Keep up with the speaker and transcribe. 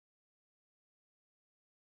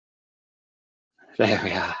There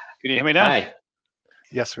we are. Can you hear me now? Hi.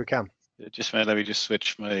 Yes, we can. Just a minute, let me just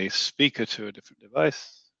switch my speaker to a different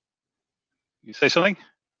device. You say something?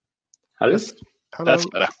 Hello? Yes. Hello. That's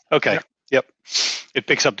better. Okay. Yep. It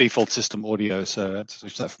picks up default system audio, so I have to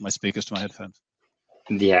switch that from my speakers to my headphones.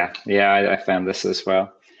 Yeah, I found this as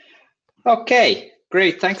well. Okay,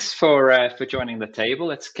 great. Thanks for joining the table.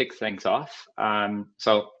 Let's kick things off.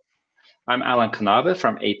 So I'm Alan Knabe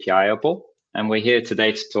from APIable, and we're here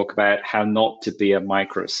today to talk about how not to be a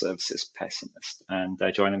microservices pessimist. And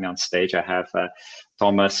joining me on stage, I have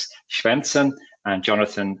Tomas Svensson and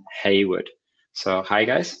Jonathan Heywood. So hi,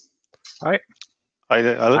 guys. Hi.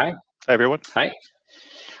 Hi, Alan. Hi. Hi, everyone. Hi.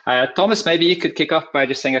 Tomas, maybe you could kick off by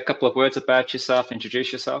just saying a couple of words about yourself,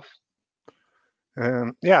 introduce yourself.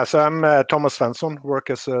 So I'm Tomas Svensson, work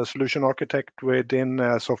as a solution architect within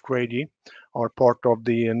Software AG, are part of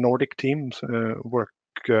the Nordic teams, work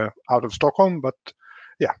out of Stockholm, but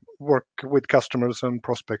work with customers and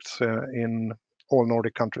prospects in all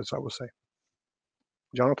Nordic countries, I would say.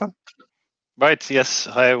 Jonathan? Right, yes.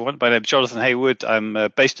 Hi, everyone. My name is Jonathan Heywood. I'm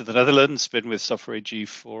based in the Netherlands, been with Software AG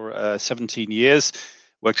for 17 years.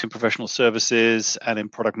 Worked in professional services and in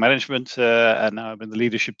product management, and now I'm in the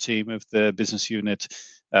leadership team of the business unit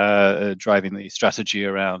driving the strategy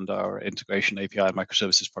around our integration API and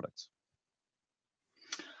microservices products.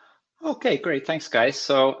 Okay, great. Thanks, guys.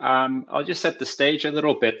 So I'll just set the stage a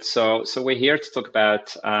little bit. So we're here to talk about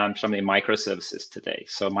some of the microservices today.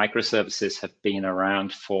 So microservices have been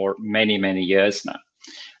around for many, many years now.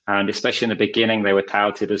 And especially in the beginning, they were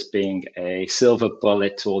touted as being a silver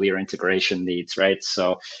bullet to all your integration needs, right?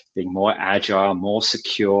 So being more agile, more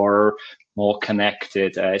secure, more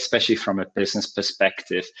connected, especially from a business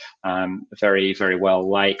perspective, very, very well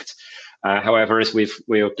liked. However, as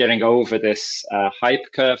we're getting over this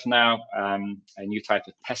hype curve now, a new type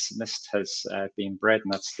of pessimist has been bred,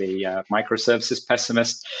 and that's the microservices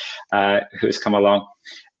pessimist who's come along.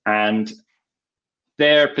 And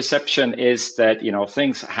their perception is that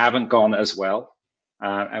things haven't gone as well,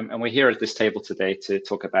 and we're here at this table today to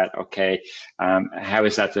talk about how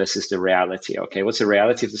is that versus the reality? Okay, what's the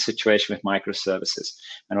reality of the situation with microservices,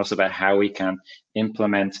 and also about how we can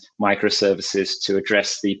implement microservices to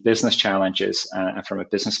address the business challenges, and from a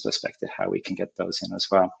business perspective, how we can get those in as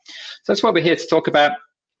well. So that's what we're here to talk about.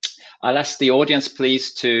 I'll ask the audience,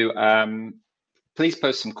 please, to please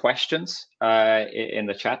post some questions in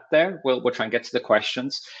the chat there. We'll try and get to the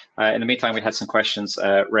questions. In the meantime, we had some questions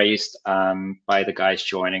raised by the guys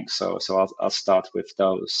joining, so I'll start with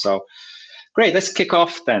those. So great, let's kick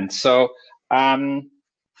off then. So in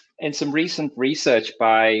some recent research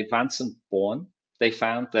by Svensson, they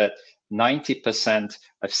found that 90%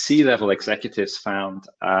 of C-level executives found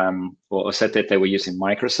or said that they were using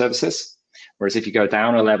microservices. Whereas if you go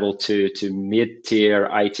down a level to mid-tier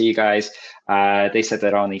IT guys, they said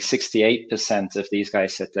that only 68% of these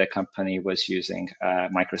guys said their company was using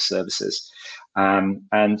microservices.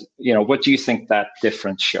 And what do you think that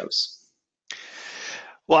difference shows?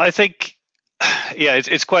 Well, I think,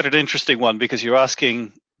 it's quite an interesting one, because you're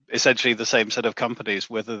asking essentially the same set of companies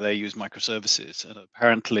whether they use microservices, and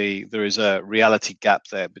apparently there is a reality gap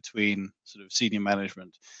there between sort of senior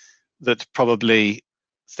management that probably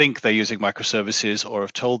think they're using microservices or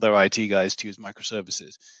have told their IT guys to use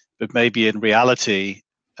microservices, but maybe in reality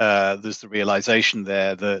there's the realization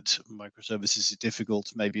there that microservices is difficult.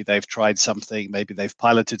 Maybe they've tried something, maybe they've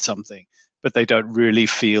piloted something, but they don't really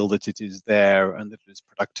feel that it is there and that it is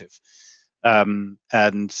productive. And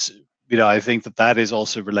I think that is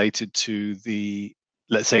also related to the,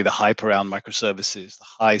 let's say, the hype around microservices, the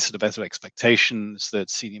high sort of expectations that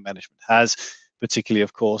senior management has, particularly,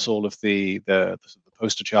 of course, all of the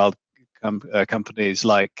poster child companies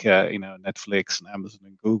like Netflix and Amazon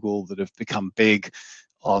and Google that have become big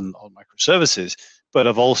on microservices, but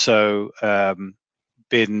have also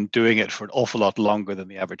been doing it for an awful lot longer than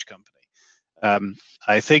the average company.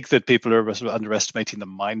 I think that people are sort of underestimating the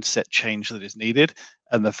mindset change that is needed,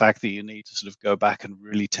 and the fact that you need to sort of go back and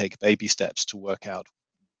really take baby steps to work out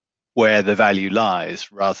where the value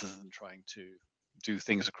lies, rather than trying to do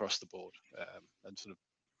things across the board and sort of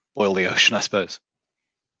boil the ocean, I suppose.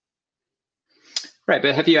 Right,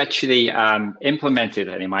 but have you actually implemented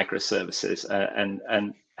any microservices,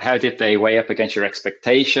 and how did they weigh up against your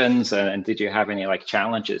expectations, and did you have any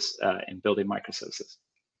challenges in building microservices?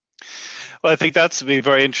 Well, I think that's be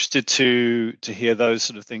very interested to hear those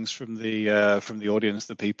sort of things from the audience,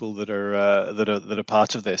 the people that are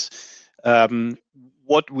part of this.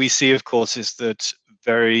 What we see, of course, is that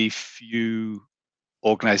very few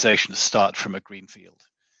organizations start from a greenfield.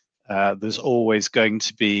 there's always going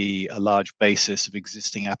to be a large basis of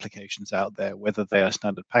existing applications out there, whether they are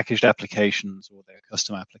standard packaged applications or they're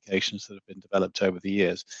custom applications that have been developed over the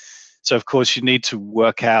years. So of course you need to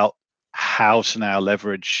work out how to now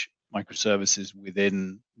leverage microservices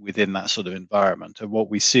within that sort of environment. And what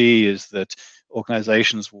we see is that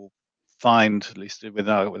organizations will find, at least with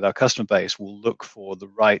our customer base, will look for the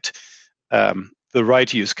right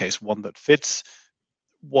use case, one that fits,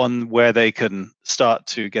 one where they can start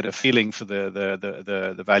to get a feeling for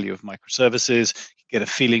the value of microservices, get a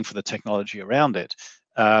feeling for the technology around it,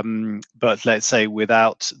 but let's say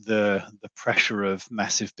without the pressure of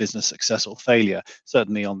massive business success or failure,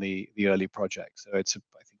 certainly on the early project. So I think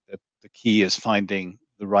that the key is finding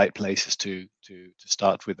the right places to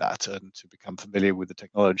start with that and to become familiar with the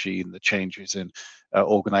technology and the changes in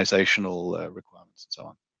organizational requirements and so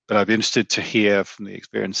on. But I'd be interested to hear from the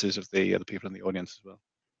experiences of the other people in the audience as well.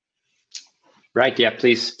 Right, yeah,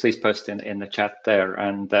 please post in the chat there.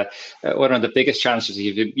 And one of the biggest challenges of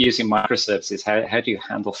using microservices, how do you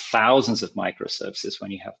handle thousands of microservices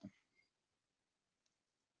when you have them?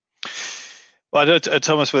 Well, I know,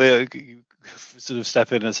 Thomas, will you sort of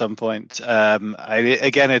step in at some point?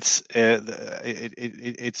 Again, it's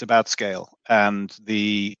about scale, and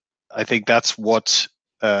I think that's what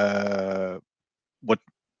the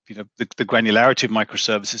granularity of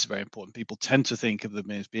microservices is very important. People tend to think of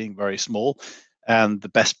them as being very small, and the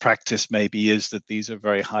best practice maybe is that these are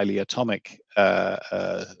very highly atomic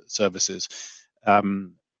services.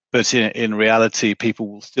 But in reality,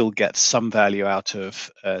 people will still get some value out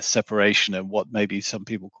of separation and what maybe some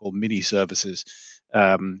people call mini services,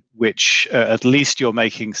 which at least you're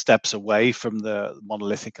making steps away from the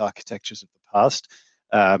monolithic architectures of the past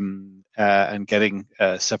and getting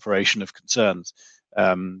separation of concerns.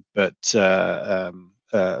 But at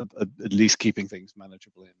least keeping things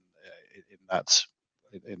manageable in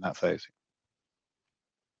that phase.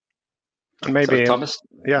 And maybe, so, Thomas?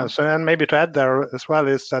 Yeah. So, and maybe to add there as well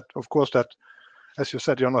is that, of course, that, as you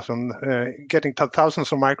said, Jonathan, getting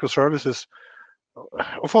thousands of microservices,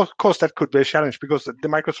 of course, that could be a challenge because the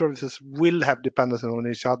microservices will have dependencies on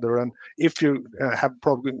each other, and if you have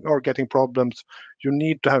problem or getting problems, you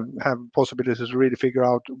need to have possibilities to really figure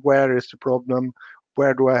out where is the problem,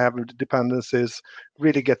 where do I have the dependencies,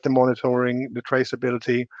 really get the monitoring, the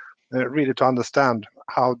traceability, really to understand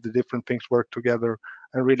how the different things work together,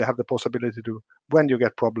 and really have the possibility to, when you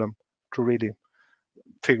get problem, to really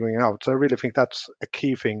figuring it out. So I really think that's a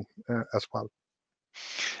key thing as well.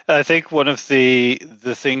 I think one of the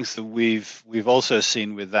things that we've also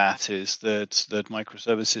seen with that is that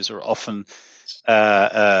microservices are often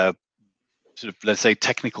sort of, let's say,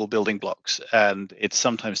 technical building blocks, and it's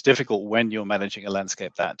sometimes difficult when you're managing a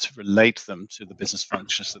landscape that to relate them to the business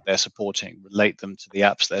functions that they're supporting, relate them to the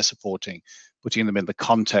apps they're supporting, putting them in the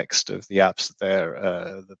context of the apps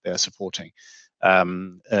that they're supporting.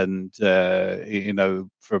 And you know,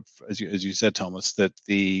 as you said, Thomas, that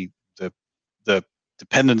the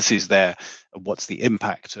dependencies there and what's the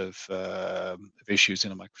impact of issues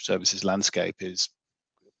in a microservices landscape is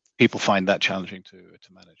people find that challenging to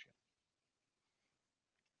manage.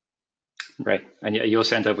 Right, and you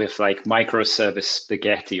also end up with like microservice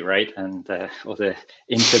spaghetti, right? And all the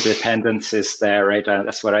interdependencies there, right?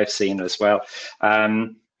 That's what I've seen as well.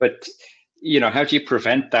 But you know, how do you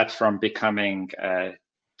prevent that from becoming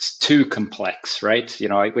too complex, right? You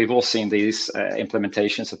know, we've all seen these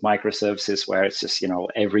implementations of microservices where it's just, you know,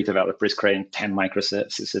 every developer is creating 10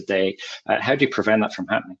 microservices a day. How do you prevent that from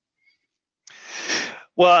happening?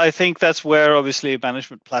 Well, I think that's where obviously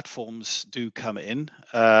management platforms do come in,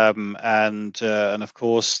 and of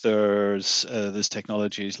course there's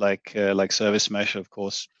technologies like Service Mesh, of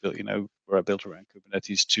course, you know, were built around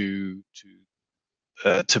Kubernetes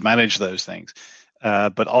to manage those things,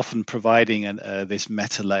 but often providing this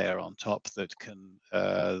meta layer on top that can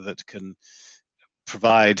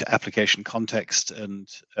provide application context and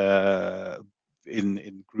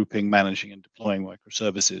in grouping, managing, and deploying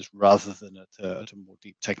microservices rather than at a more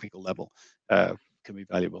deep technical level can be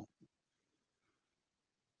valuable.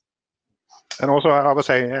 And also, I would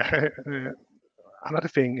say another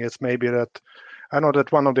thing is maybe that I know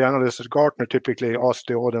that one of the analysts at Gartner typically asks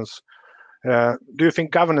the audience, do you think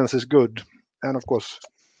governance is good? And of course,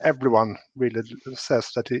 everyone really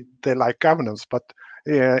says that they like governance. But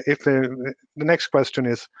if the next question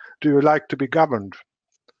is, do you like to be governed?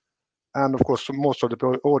 And of course, most of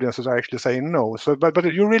the audiences are actually saying no. So, but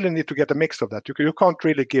you really need to get a mix of that. You can't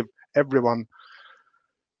really give everyone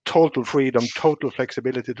total freedom, total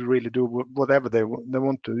flexibility to really do whatever they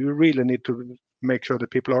want to. You really need to make sure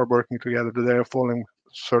that people are working together, that they are following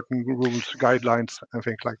certain rules, guidelines, and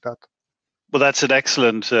things like that. Well, that's an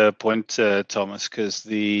excellent point, Thomas, because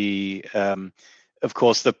of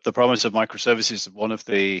course, the promise of microservices, one of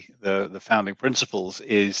the founding principles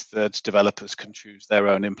is that developers can choose their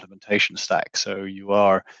own implementation stack. So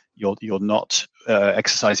you're not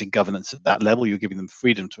exercising governance at that level. You're giving them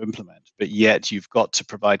freedom to implement, but yet you've got to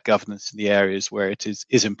provide governance in the areas where it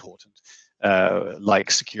is important,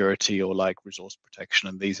 like security or like resource protection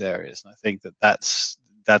in these areas. And I think that's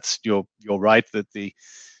you're right that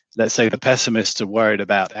let's say the pessimists are worried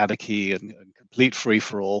about anarchy and complete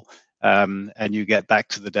free-for-all, and you get back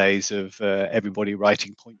to the days of everybody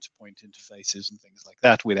writing point-to-point interfaces and things like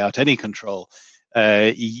that without any control.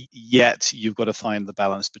 Yet you've got to find the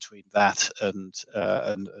balance between that and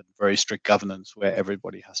very strict governance where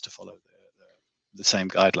everybody has to follow the same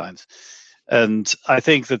guidelines. And I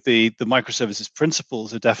think that the microservices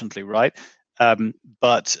principles are definitely right.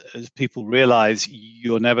 But as people realize,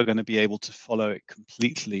 you're never going to be able to follow it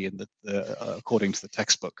completely in according to the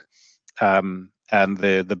textbook, and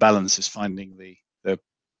the balance is finding the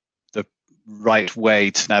right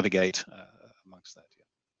way to navigate amongst that.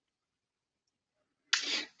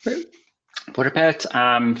 Yeah. What about,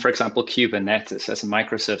 for example, Kubernetes as a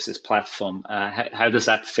microservices platform? How does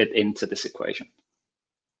that fit into this equation?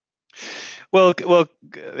 Well,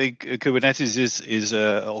 Kubernetes is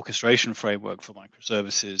an orchestration framework for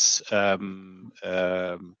microservices,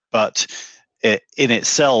 but in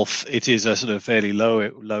itself, it is a sort of fairly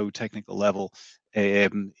low technical level.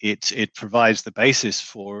 It provides the basis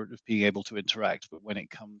for being able to interact, but when it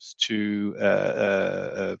comes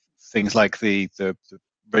to things like the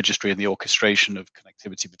registry and the orchestration of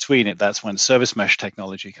connectivity between it, that's when service mesh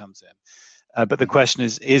technology comes in. But the question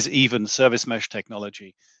is even service mesh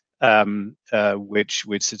technology, which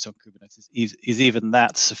sits on Kubernetes, is even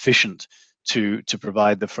that sufficient to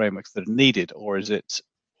provide the frameworks that are needed, or is there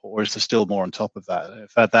still more on top of that? In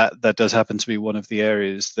fact, that does happen to be one of the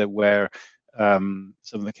areas where some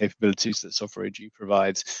of the capabilities that Software AG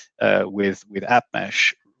provides with App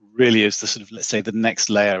Mesh really is the sort of, let's say, the next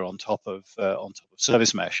layer on top of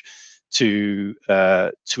service mesh to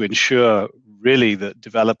ensure really that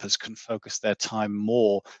developers can focus their time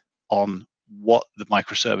more on what the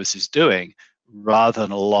microservice is doing rather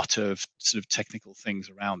than a lot of sort of technical things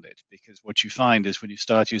around it. Because what you find is when you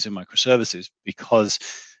start using microservices, because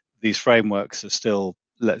these frameworks are still,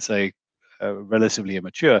 let's say, relatively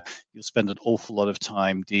immature, you'll spend an awful lot of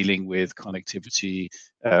time dealing with connectivity,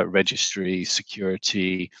 registry,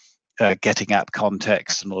 security, getting app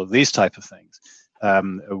context, and all of these type of things.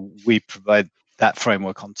 We provide that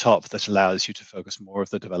framework on top that allows you to focus more of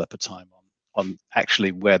the developer time on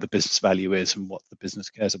actually where the business value is and what the business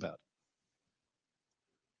cares about.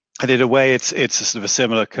 And in a way, it's a sort of a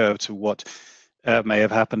similar curve to what may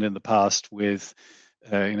have happened in the past with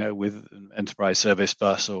with enterprise service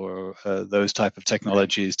bus or those type of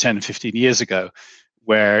technologies 10, 15 years ago,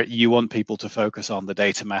 where you want people to focus on the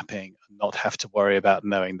data mapping and not have to worry about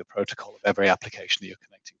knowing the protocol of every application that you're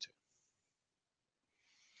connecting to.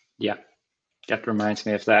 Yeah, that reminds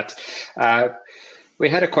me of that. We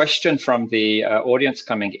had a question from the audience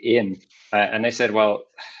coming in, and they said, well,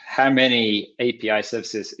 how many API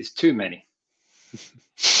services is too many?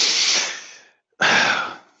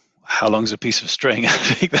 How long's a piece of string? I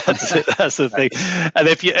think that's the thing. And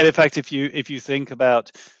in fact, if you think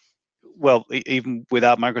about, well, even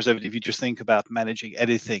without microservices, if you just think about managing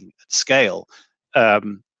anything at scale,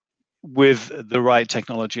 with the right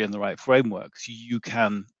technology and the right frameworks, you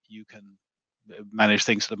can manage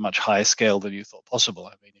things at a much higher scale than you thought possible.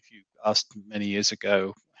 I mean, if you asked many years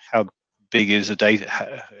ago, how big is when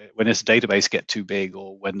does a database get too big,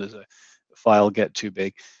 or when does a file get too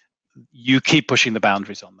big, you keep pushing the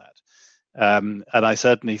boundaries on that. And I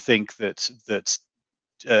certainly think that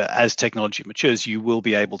as technology matures, you will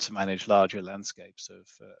be able to manage larger landscapes of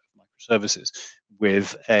microservices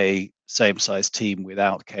with a same-size team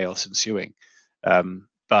without chaos ensuing.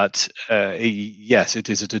 But yes, it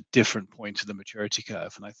is at a different point in the maturity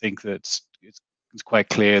curve, and I think that it's quite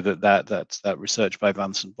clear that research by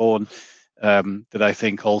Svensson Born that I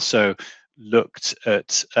think also looked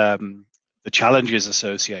at the challenges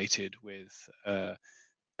associated with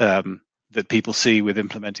that people see with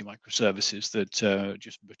implementing microservices, that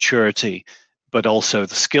just maturity, but also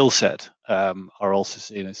the skill set are also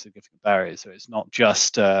seen as significant barriers. So it's not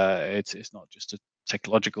just it's not just a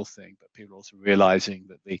technological thing, but people are also realizing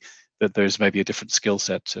that there's maybe a different skill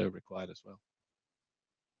set required as well.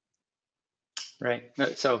 Right.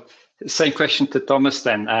 So same question to Thomas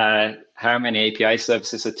then. How many API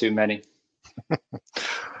services are too many?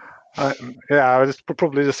 Yeah, it's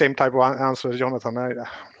probably the same type of answer as Jonathan.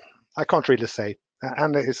 I can't really say.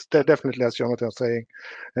 And it's definitely, as Jonathan was saying,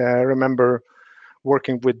 remember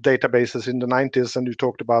working with databases in the 90s, and you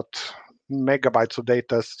talked about megabytes of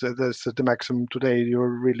data. So that's the maximum today. You're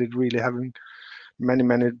really having many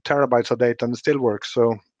terabytes of data, and it still works.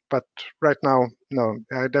 So, but right now, no,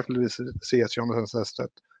 I definitely see, as Jonathan says, that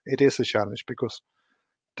it is a challenge, because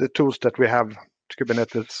the tools that we have,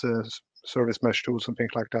 Kubernetes, service mesh tools and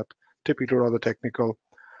things like that, typically rather technical.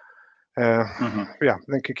 Yeah,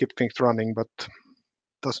 they can keep things running, but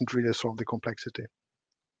doesn't really solve the complexity.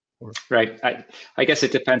 Right. I guess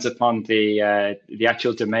it depends upon the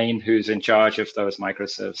actual domain who's in charge of those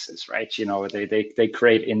microservices, right? You know, they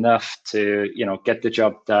create enough to, you know, get the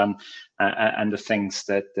job done, and the things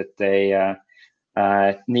that they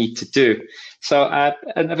need to do. So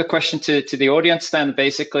another question to the audience then.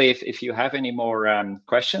 Basically, if you have any more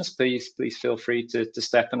questions, please feel free to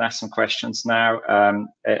step and ask some questions now.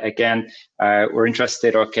 Again, we're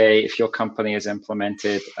interested, okay, if your company has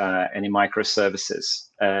implemented any microservices,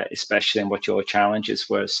 especially in what your challenges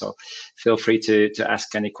were. So feel free to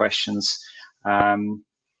ask any questions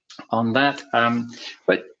on that.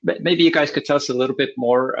 But maybe you guys could tell us a little bit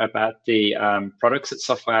more about the products that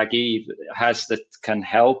Software AG has that can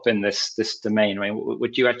help in this domain. I mean,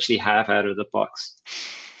 what do you actually have out of the box?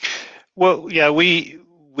 Well, yeah, we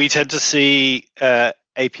tend to see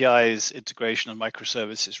APIs, integration, and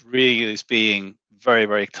microservices really as being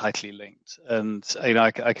very tightly linked. And you know,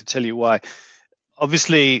 I can tell you why.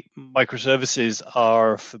 Obviously, microservices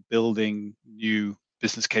are for building new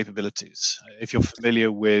business capabilities. If you're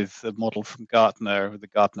familiar with the model from Gartner, the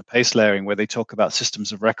Gartner pace layering, where they talk about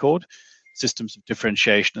systems of record, systems of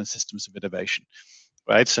differentiation, and systems of innovation,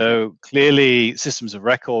 right? So clearly, systems of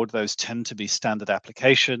record, those tend to be standard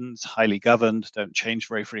applications, highly governed, don't change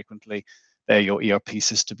very frequently. They're your ERP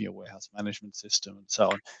system, your warehouse management system, and so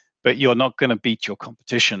on. But you're not going to beat your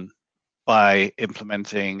competition by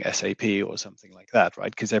implementing SAP or something like that,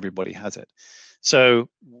 right? Because everybody has it. So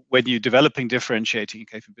when you're developing differentiating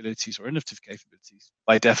capabilities or innovative capabilities,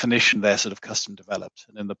 by definition, they're sort of custom developed.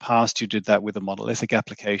 And in the past, you did that with a monolithic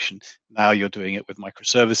application. Now you're doing it with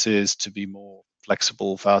microservices to be more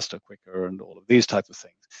flexible, faster, quicker, and all of these type of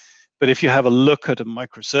things. But if you have a look at a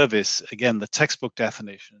microservice, again, the textbook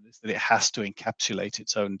definition is that it has to encapsulate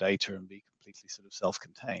its own data and be completely sort of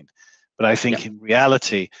self-contained. But I think in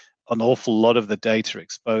reality, an awful lot of the data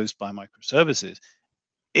exposed by microservices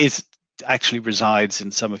actually resides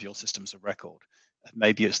in some of your systems of record.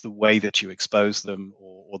 Maybe it's the way that you expose them,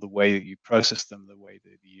 or the way that you process them, the way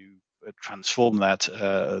that you transform that,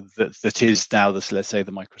 that is now this, let's say,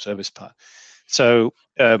 the microservice part. So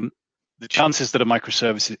the chances that a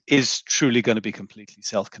microservice is truly going to be completely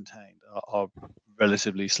self-contained are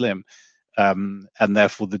relatively slim. And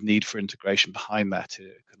therefore the need for integration behind that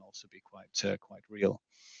can also be quite real.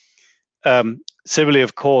 Similarly,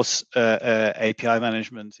 of course, API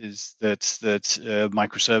management is that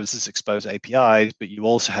microservices expose APIs, but you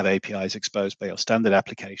also have APIs exposed by your standard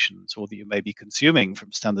applications, or that you may be consuming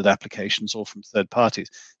from standard applications or from third parties.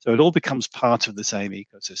 So it all becomes part of the same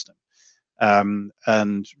ecosystem.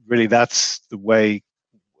 And really, that's the way,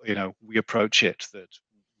 you know, we approach it. That,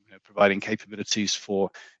 you know, providing capabilities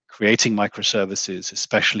for creating microservices,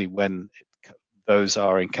 especially when those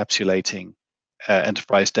are encapsulating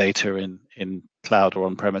enterprise data in cloud or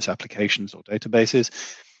on-premise applications or databases,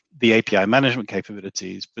 the API management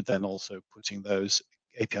capabilities, but then also putting those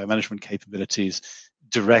API management capabilities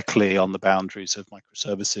directly on the boundaries of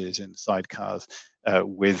microservices in sidecars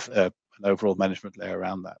with an overall management layer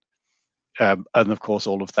around that. And of course,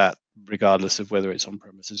 all of that, regardless of whether it's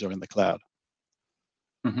on-premises or in the cloud.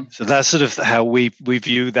 Mm-hmm. So that's sort of how we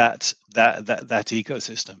view that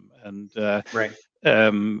ecosystem. And right.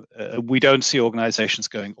 We don't see organizations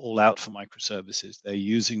going all out for microservices. They're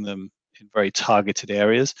using them in very targeted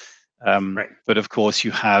areas. Right. But of course,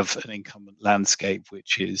 you have an incumbent landscape,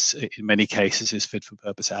 which is, in many cases, is fit for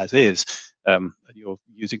purpose as is. And you're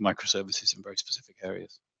using microservices in very specific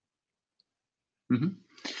areas. Mm-hmm.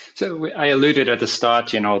 So I alluded at the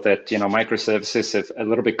start, you know, that, you know, microservices have a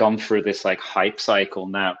little bit gone through this like hype cycle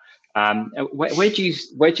now. Where do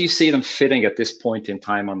you see them fitting at this point in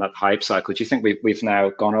time on that hype cycle? Do you think we've now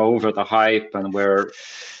gone over the hype and we're,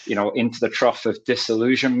 you know, into the trough of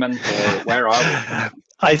disillusionment, or where are we?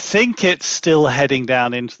 I think it's still heading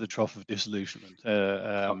down into the trough of disillusionment.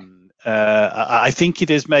 I think it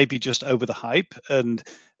is maybe just over the hype, and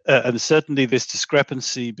certainly this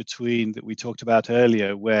discrepancy between that we talked about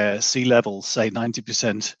earlier, where C-levels say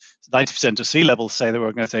 90% of C-levels say their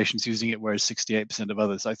organizations using it, whereas 68% of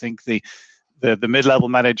others. I think the mid-level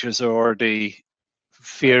managers are already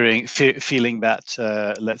feeling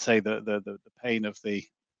that, let's say, the pain of the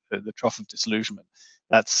the trough of disillusionment.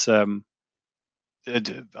 That's I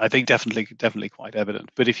think definitely quite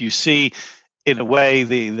evident. But if you see, in a way,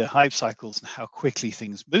 the hype cycles and how quickly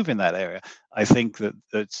things move in that area, I think that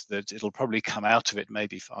it'll probably come out of it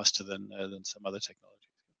maybe faster than some other technologies.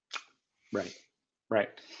 Right.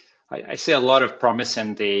 I see a lot of promise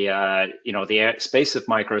in the the space of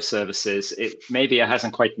microservices. Maybe it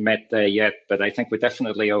hasn't quite met there yet, but I think we're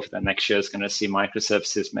definitely over the next year is going to see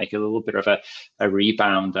microservices make a little bit of a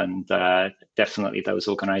rebound, and definitely those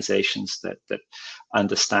organizations that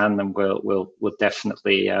understand them will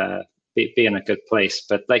definitely be in a good place.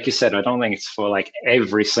 But like you said, I don't think it's for like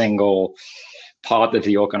every single part of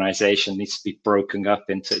the organization needs to be broken up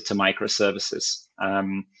into microservices.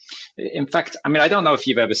 In fact, I mean, I don't know if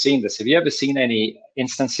you've ever seen this. Have you ever seen any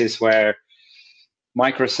instances where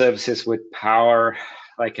microservices would power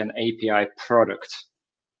like an API product?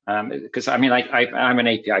 Because I mean, I'm an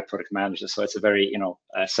API product manager, so it's a very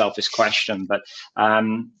selfish question. But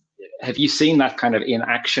have you seen that kind of in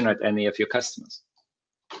action at any of your customers?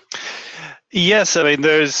 Yes, I mean,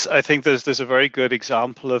 I think there's a very good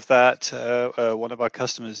example of that. One of our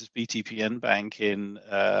customers is BTPN Bank in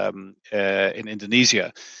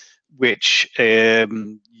Indonesia, which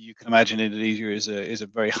you can imagine Indonesia is a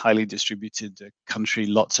very highly distributed country,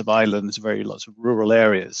 lots of islands, lots of rural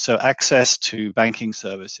areas. So access to banking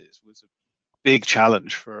services was a big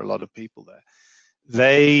challenge for a lot of people there.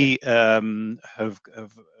 They have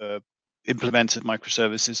implemented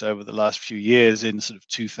microservices over the last few years in sort of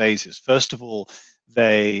two phases. First of all,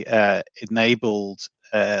 they enabled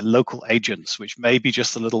local agents, which may be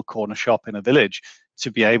just a little corner shop in a village,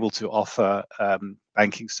 to be able to offer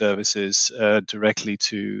banking services directly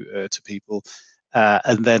to people,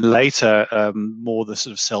 and then later more the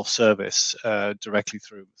sort of self-service directly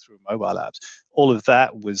through mobile apps. All of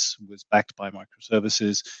that was backed by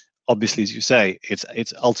microservices. Obviously, as you say,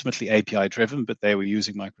 it's ultimately API driven, but they were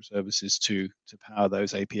using microservices to power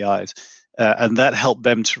those APIs, and that helped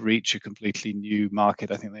them to reach a completely new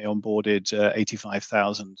market. I think they onboarded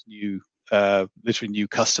 85,000 literally new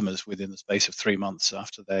customers within the space of 3 months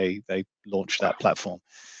after they launched that platform.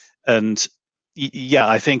 And yeah,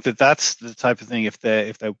 I think that's the type of thing, if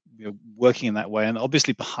they're working in that way, and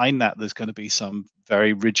obviously behind that there's going to be some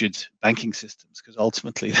very rigid banking systems, because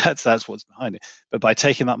ultimately that's what's behind it. But by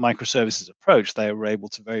taking that microservices approach, they were able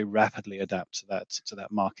to very rapidly adapt to that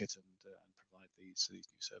market and provide these new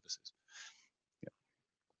services.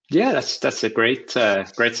 Yeah, that's a great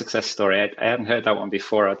success story. I hadn't heard that one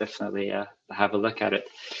before. I'll definitely have a look at it.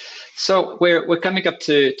 So we're coming up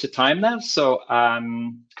to time now. So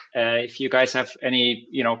if you guys have any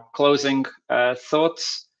closing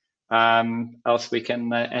thoughts, else we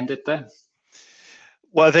can end it there.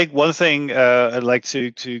 Well, I think one thing I'd like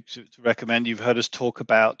to recommend. You've heard us talk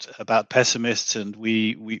about pessimists, and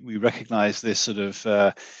we recognize this sort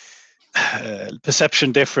of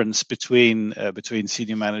perception difference between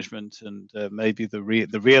senior management and maybe the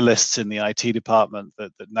realists in the IT department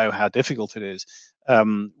that know how difficult it is.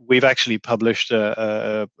 We've actually published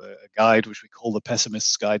a guide which we call the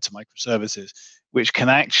Pessimist's Guide to Microservices, which can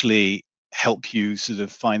actually help you sort of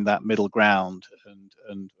find that middle ground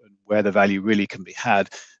and where the value really can be had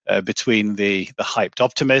between the hyped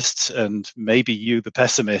optimists and maybe you, the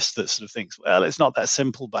pessimist, that sort of thinks, well, it's not that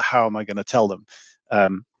simple, but how am I going to tell them?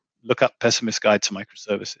 Look up Pessimist's Guide to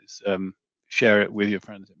Microservices. Share it with your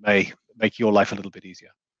friends. It may make your life a little bit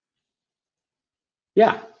easier.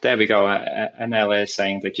 Yeah, there we go. Anela is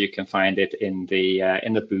saying that you can find it in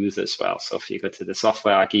the booth as well. So if you go to the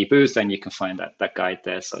Software AG booth, then you can find that guide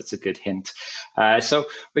there. So it's a good hint. So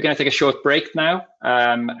we're going to take a short break now,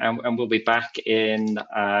 and we'll be back when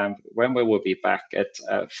we will be back at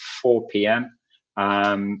 4 p.m.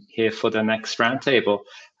 Here for the next roundtable.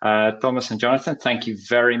 Thomas and Jonathan, thank you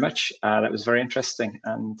very much. That was very interesting.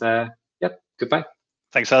 And yep, goodbye.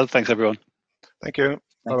 Thanks, Al. Thanks, everyone. Thank you.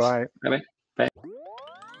 Bye-bye. Bye-bye. Bye.